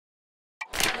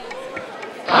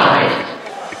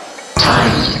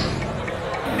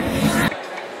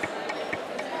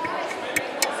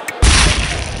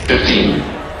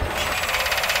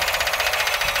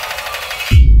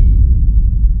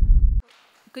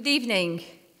Good evening,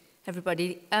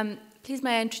 everybody. Please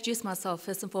may I introduce myself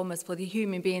first and foremost for the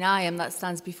human being I am that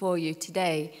stands before you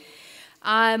today.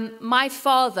 My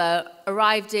father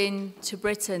arrived into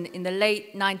Britain in the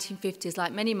late 1950s.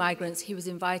 Like many migrants, he was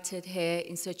invited here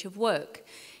in search of work.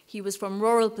 He was from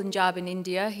rural Punjab in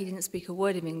India. He didn't speak a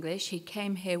word of English. He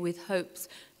came here with hopes,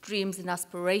 dreams and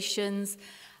aspirations,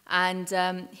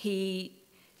 and he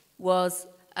was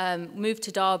moved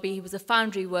to Derby. He was a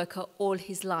foundry worker all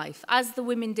his life. As the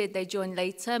women did, they joined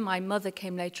later. My mother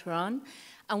came later on,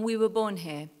 and we were born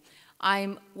here.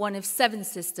 I'm one of 7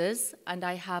 sisters, and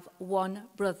I have 1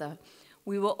 brother.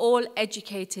 We were all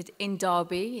educated in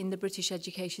Derby, in the British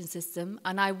education system,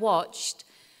 and I watched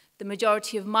the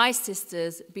majority of my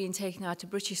sisters being taken out of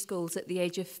British schools at the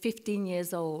age of 15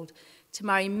 years old to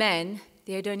marry men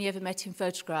they had only ever met in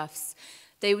photographs.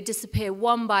 They would disappear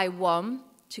one by one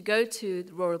to go to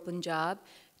the rural Punjab,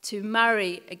 to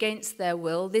marry against their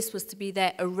will. This was to be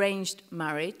their arranged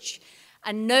marriage.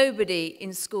 And nobody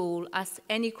in school asked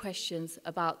any questions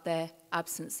about their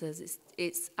absences.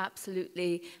 It's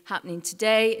absolutely happening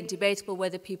today and debatable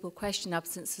whether people question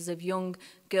absences of young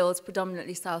girls,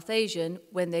 predominantly South Asian,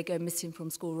 when they go missing from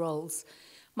school rolls.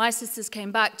 My sisters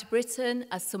came back to Britain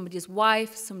as somebody's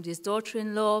wife, somebody's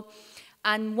daughter-in-law,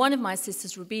 and one of my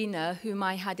sisters, Rubina, whom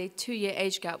I had a 2-year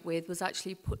age gap with, was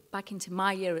actually put back into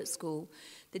my year at school.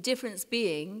 The difference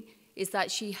being is that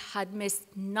she had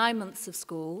missed 9 months of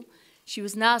school. She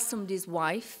was now somebody's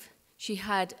wife. She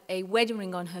had a wedding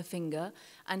ring on her finger,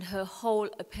 and her whole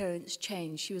appearance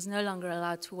changed. She was no longer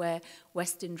allowed to wear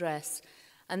Western dress.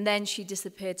 And then she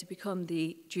disappeared to become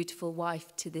the dutiful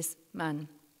wife to this man.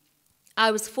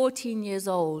 I was 14 years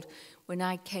old when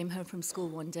I came home from school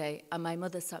one day, and my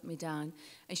mother sat me down,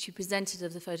 and she presented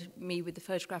me with the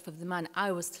photograph of the man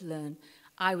I was to learn.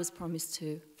 I was promised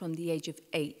to from the age of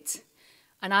 8.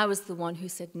 And I was the one who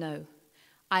said, no,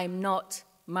 I am not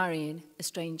marrying a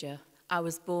stranger. I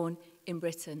was born in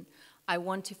Britain. I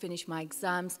want to finish my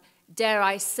exams. Dare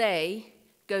I say,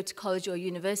 go to college or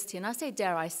university. And I say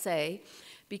dare I say,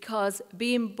 because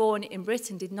being born in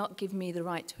Britain did not give me the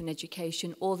right to an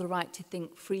education or the right to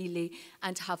think freely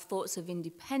and to have thoughts of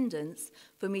independence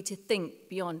for me to think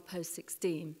beyond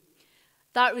post-16.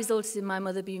 That resulted in my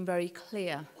mother being very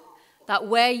clear that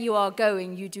where you are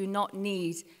going, you do not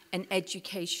need an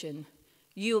education.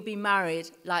 You will be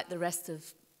married like the rest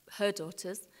of her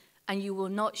daughters, and you will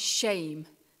not shame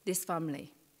this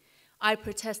family. I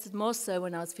protested more so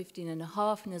when I was 15 and a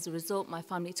half, and as a result, my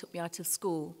family took me out of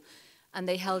school, and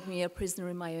they held me a prisoner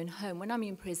in my own home. When I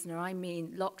mean prisoner, I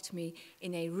mean locked me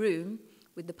in a room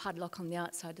with the padlock on the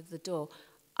outside of the door.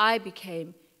 I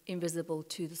became invisible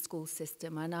to the school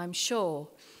system, and I'm sure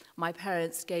my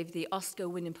parents gave the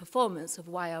Oscar-winning performance of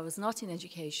why I was not in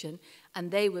education, and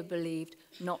they were believed,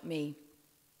 not me.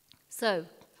 So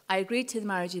I agreed to the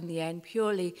marriage in the end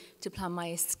purely to plan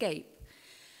my escape.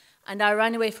 And I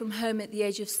ran away from home at the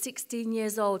age of 16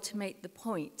 years old to make the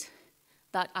point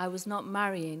that I was not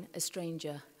marrying a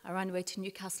stranger. I ran away to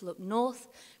Newcastle up north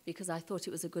because I thought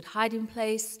it was a good hiding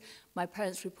place. My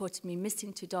parents reported me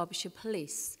missing to Derbyshire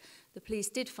police. The police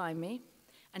did find me,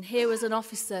 and here was an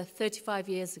officer 35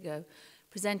 years ago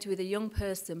presented with a young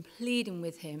person pleading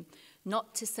with him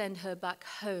not to send her back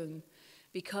home,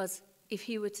 because if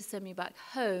he were to send me back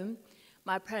home,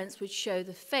 my parents would show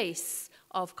the face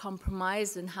of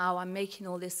compromise and how I'm making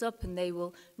all this up and they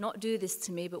will not do this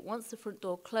to me. But once the front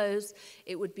door closed,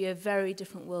 it would be a very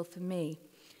different world for me.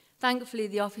 Thankfully,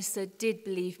 the officer did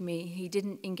believe me. He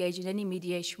didn't engage in any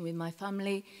mediation with my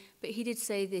family, but he did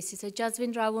say this. He said,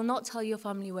 Jasvinder, I will not tell your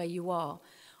family where you are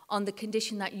on the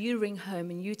condition that you ring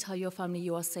home and you tell your family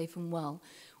you are safe and well,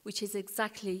 which is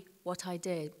exactly what I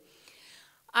did.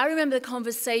 I remember the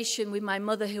conversation with my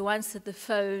mother who answered the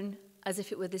phone as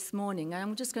if it were this morning, and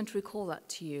I'm just going to recall that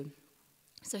to you.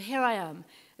 So here I am,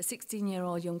 a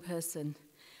 16-year-old young person,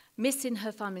 missing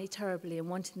her family terribly and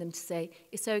wanting them to say,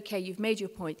 it's okay, you've made your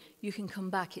point, you can come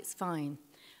back, it's fine.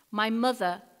 My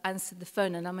mother answered the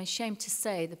phone, and I'm ashamed to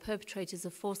say the perpetrators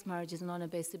of forced marriages and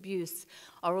honor-based abuse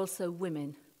are also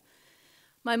women.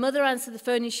 My mother answered the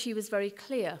phone and she was very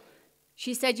clear.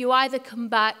 She said, you either come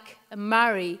back and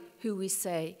marry who we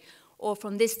say, or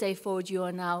from this day forward you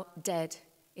are now dead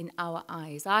in our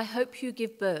eyes. I hope you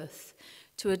give birth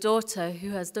to a daughter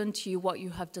who has done to you what you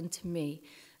have done to me.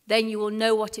 Then you will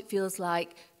know what it feels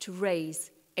like to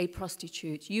raise a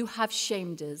prostitute. You have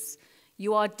shamed us.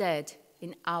 You are dead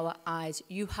in our eyes.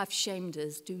 You have shamed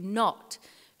us. Do not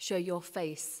show your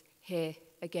face here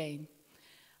again.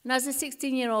 And as a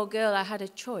 16-year-old girl, I had a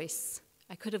choice.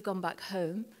 I could have gone back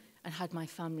home and had my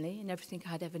family and everything I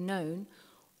had ever known,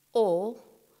 or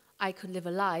I could live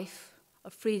a life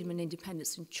of freedom and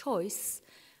independence and choice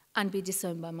and be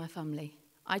disowned by my family.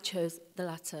 I chose the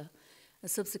latter. And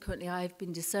subsequently, I've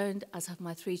been disowned, as have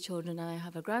my 3 children, and I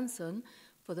have a grandson,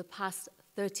 for the past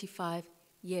 35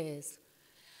 years.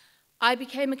 I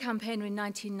became a campaigner in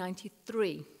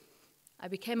 1993. I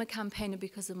became a campaigner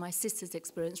because of my sister's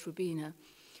experience, Rubina.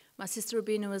 My sister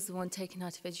Rubina was the one taken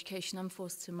out of education and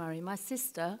forced to marry. My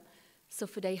sister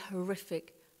suffered a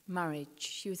horrific marriage.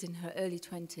 She was in her early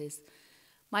 20s.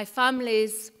 My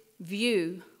family's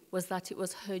view was that it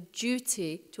was her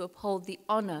duty to uphold the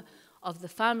honor of the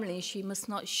family. She must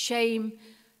not shame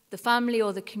the family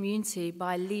or the community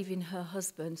by leaving her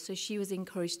husband, so she was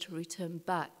encouraged to return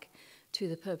back to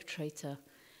the perpetrator.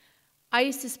 I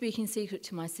used to speak in secret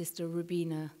to my sister,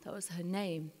 Rubina, that was her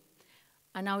name,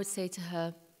 and I would say to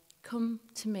her, "Come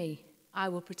to me, I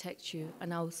will protect you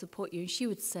and I will support you." And she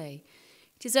would say,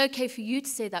 "It is okay for you to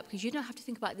say that because you don't have to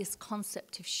think about this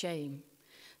concept of shame."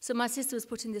 So my sister was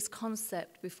putting this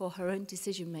concept before her own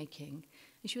decision-making,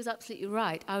 and she was absolutely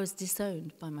right. I was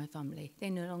disowned by my family.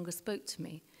 They no longer spoke to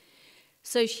me.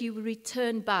 So she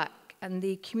returned back, and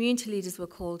the community leaders were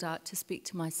called out to speak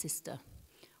to my sister.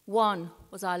 One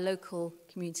was our local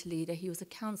community leader. He was a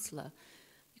councillor.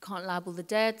 You can't label the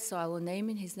dead, so I will name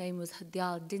him. His name was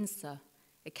Hadial Dinsa,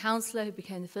 a councillor who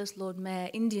became the first Lord Mayor,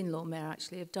 Indian Lord Mayor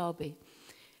actually, of Derby.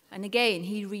 And again,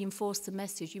 he reinforced the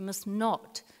message, you must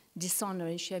not dishonour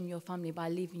and shame your family by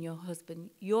leaving your husband.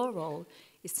 Your role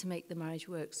is to make the marriage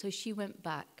work. So she went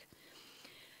back.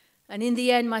 And in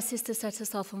the end, my sister set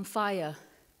herself on fire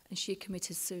and she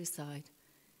committed suicide.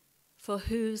 For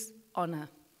whose honour?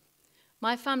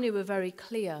 My family were very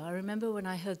clear. I remember when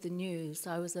I heard the news,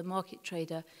 I was a market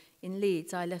trader in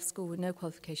Leeds. I left school with no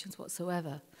qualifications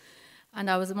whatsoever. And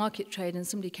I was a market trader, and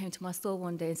somebody came to my store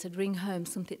one day and said, "Ring home,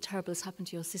 something terrible has happened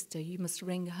to your sister. You must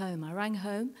ring home." I rang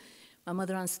home. My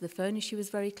mother answered the phone, and she was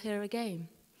very clear again.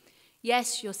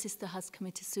 "Yes, your sister has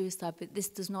committed suicide, but this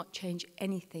does not change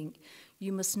anything.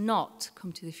 You must not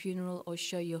come to the funeral or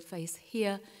show your face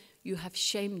here. You have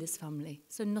shamed this family."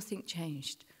 So nothing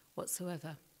changed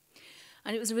whatsoever.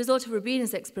 And it was a result of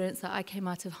Rubina's experience that I came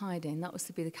out of hiding. That was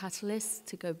to be the catalyst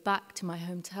to go back to my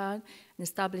hometown and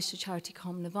establish a charity,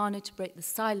 Karma Nirvana, to break the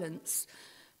silence,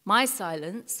 my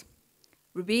silence,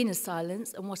 Rubina's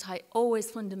silence, and what I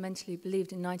always fundamentally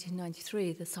believed in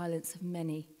 1993, the silence of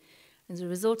many. As a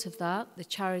result of that, the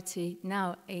charity,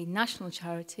 now a national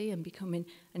charity and becoming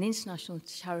an international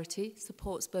charity,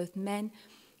 supports both men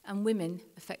and women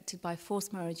affected by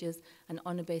forced marriages and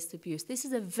honour-based abuse. This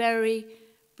is a very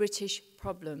British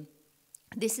problem.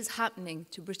 This is happening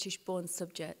to British-born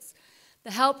subjects.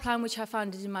 The Helpline, which I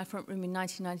founded in my front room in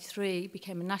 1993,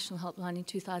 became a national helpline in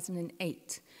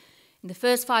 2008. In the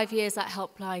first 5 years, that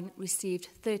helpline received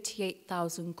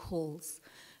 38,000 calls.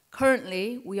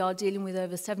 Currently, we are dealing with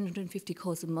over 750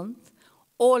 calls a month,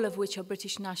 all of which are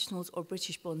British nationals or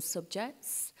British-born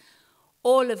subjects,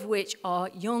 all of which are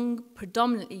young,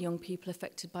 predominantly young people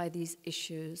affected by these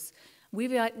issues. We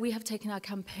have taken our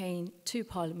campaign to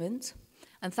Parliament,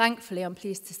 and thankfully, I'm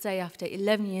pleased to say, after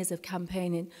 11 years of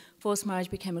campaigning, forced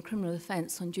marriage became a criminal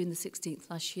offence on June the 16th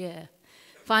last year.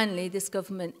 Finally, this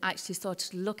government actually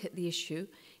started to look at the issue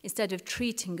instead of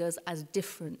treating us as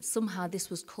different. Somehow this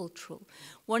was cultural.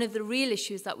 One of the real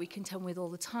issues that we contend with all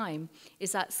the time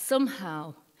is that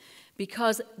somehow,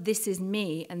 because this is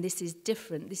me and this is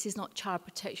different, this is not child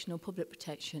protection or public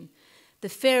protection, the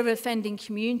fear of offending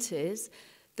communities,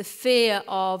 the fear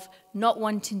of not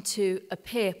wanting to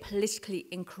appear politically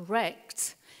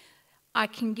incorrect. I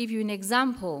can give you an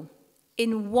example.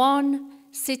 In one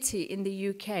city in the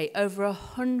UK, over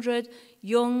 100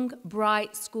 young,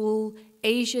 bright school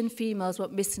Asian females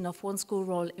went missing off one school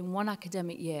roll in one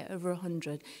academic year, over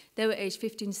 100. They were aged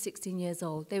 15 to 16 years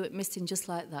old. They went missing just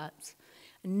like that.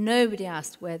 And nobody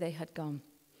asked where they had gone.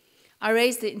 I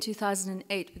raised it in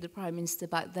 2008 with the Prime Minister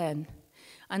back then.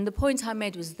 And the point I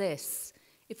made was this.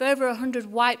 If over 100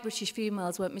 white British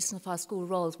females went missing off our school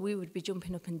rolls, we would be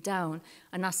jumping up and down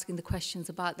and asking the questions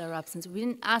about their absence. We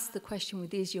didn't ask the question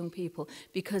with these young people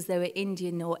because they were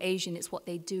Indian or Asian. It's what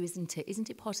they do, isn't it? Isn't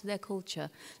it part of their culture?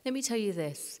 Let me tell you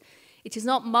this. It is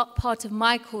not part of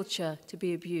my culture to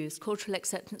be abused. Cultural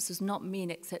acceptance does not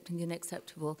mean accepting the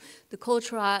unacceptable. The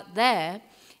culture out there,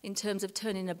 in terms of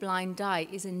turning a blind eye,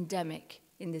 is endemic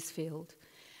in this field.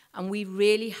 And we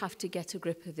really have to get a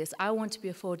grip of this. I want to be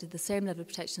afforded the same level of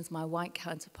protection as my white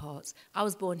counterparts. I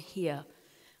was born here,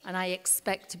 and I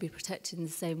expect to be protected in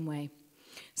the same way.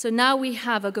 So now we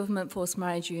have a government forced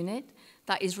marriage unit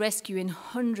that is rescuing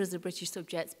hundreds of British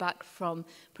subjects back from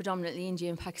predominantly India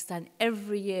and Pakistan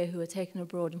every year who are taken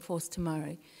abroad and forced to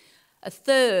marry. A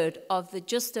third of the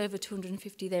just over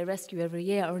 250 they rescue every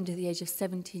year are under the age of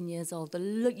 17 years old.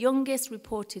 The youngest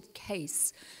reported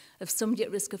case of somebody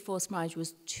at risk of forced marriage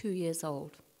was 2 years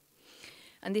old.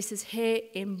 And this is here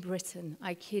in Britain,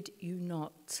 I kid you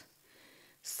not.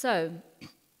 So,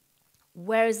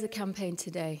 where is the campaign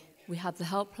today? We have the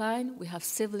helpline, we have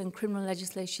civil and criminal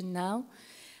legislation now,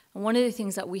 and one of the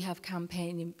things that we have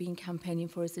been campaigning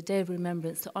for is the Day of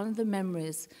Remembrance, to honour the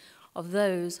memories of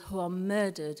those who are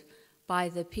murdered by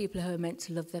the people who are meant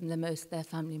to love them the most, their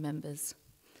family members.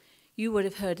 You would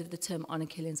have heard of the term honour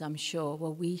killings, I'm sure.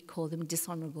 Well, we call them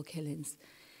dishonourable killings.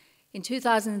 In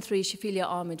 2003, Shafila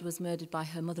Ahmed was murdered by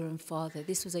her mother and father.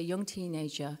 This was a young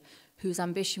teenager whose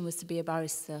ambition was to be a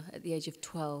barrister at the age of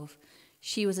 12.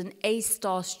 She was an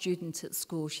A-star student at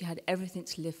school. She had everything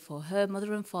to live for. Her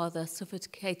mother and father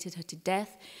suffocated her to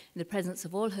death in the presence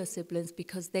of all her siblings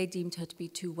because they deemed her to be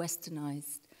too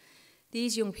westernized.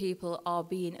 These young people are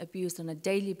being abused on a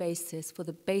daily basis for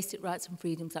the basic rights and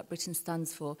freedoms that Britain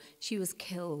stands for. She was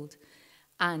killed.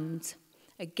 And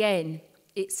again,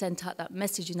 it sent out that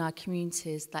message in our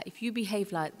communities that if you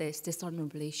behave like this,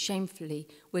 dishonourably, shamefully,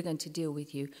 we're going to deal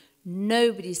with you.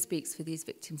 Nobody speaks for these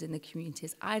victims in the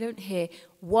communities. I don't hear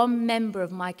one member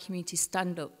of my community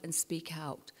stand up and speak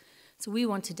out. So we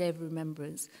want a day of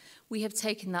remembrance. We have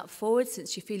taken that forward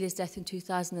since Shafila's death in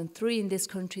 2003. In this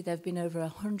country, there have been over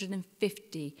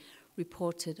 150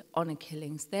 reported honour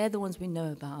killings. They're the ones we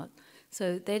know about.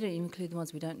 So they don't even include the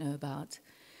ones we don't know about.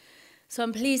 So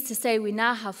I'm pleased to say we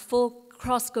now have full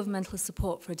cross-governmental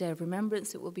support for a Day of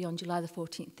Remembrance. It will be on July the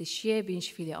 14th this year, being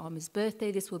Shafila Ahmed's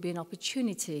birthday. This will be an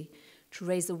opportunity to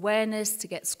raise awareness, to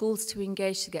get schools to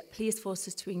engage, to get police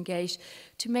forces to engage,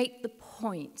 to make the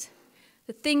point.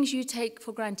 The things you take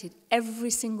for granted every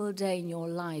single day in your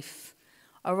life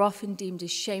are often deemed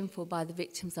as shameful by the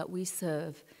victims that we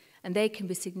serve, and they can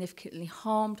be significantly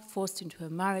harmed, forced into a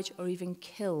marriage, or even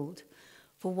killed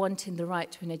for wanting the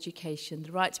right to an education,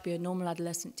 the right to be a normal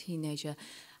adolescent teenager.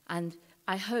 And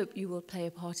I hope you will play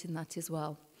a part in that as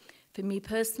well. For me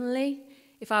personally,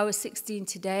 if I was 16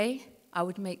 today, I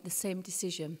would make the same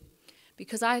decision.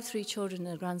 Because I have 3 children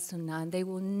and a grandson now, and they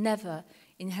will never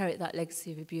inherit that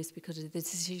legacy of abuse because of the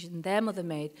decision their mother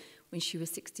made when she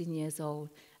was 16 years old.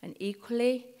 And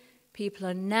equally, people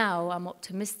are now, I'm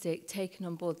optimistic, taking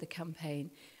on board the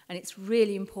campaign. And it's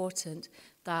really important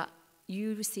that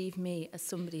you receive me as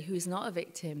somebody who is not a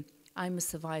victim. I'm a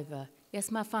survivor. Yes,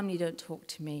 my family don't talk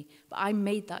to me, but I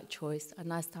made that choice,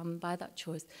 and I stand by that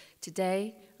choice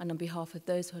today and on behalf of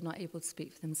those who are not able to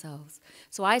speak for themselves.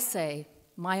 So I say,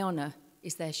 my honour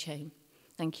is their shame.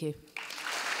 Thank you.